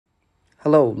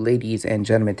Hello, ladies and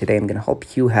gentlemen. Today I'm going to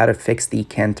help you how to fix the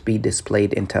can't be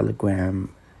displayed in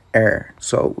Telegram error.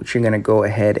 So what you're going to go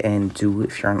ahead and do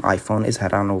if you're on iPhone is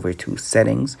head on over to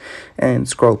settings and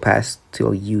scroll past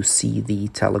till you see the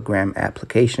Telegram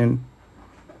application.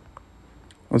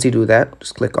 Once you do that,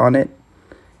 just click on it.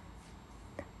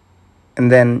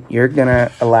 And then you're going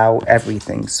to allow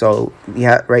everything. So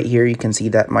yeah, right here you can see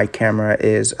that my camera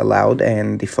is allowed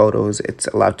and the photos, it's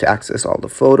allowed to access all the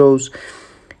photos.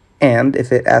 And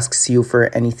if it asks you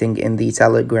for anything in the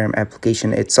Telegram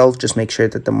application itself, just make sure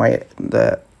that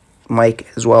the mic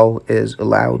as well is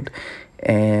allowed.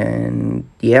 And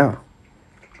yeah.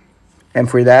 And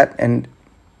for that, and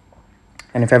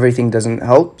if everything doesn't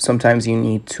help, sometimes you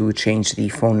need to change the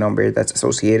phone number that's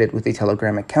associated with the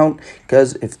Telegram account,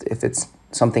 because if it's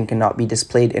something cannot be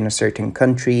displayed in a certain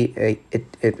country,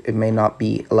 it may not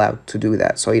be allowed to do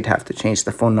that. So you'd have to change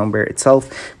the phone number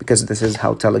itself, because this is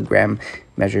how Telegram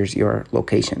measures your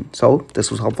location. So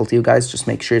this was helpful to you guys. Just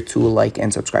make sure to like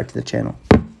and subscribe to the channel.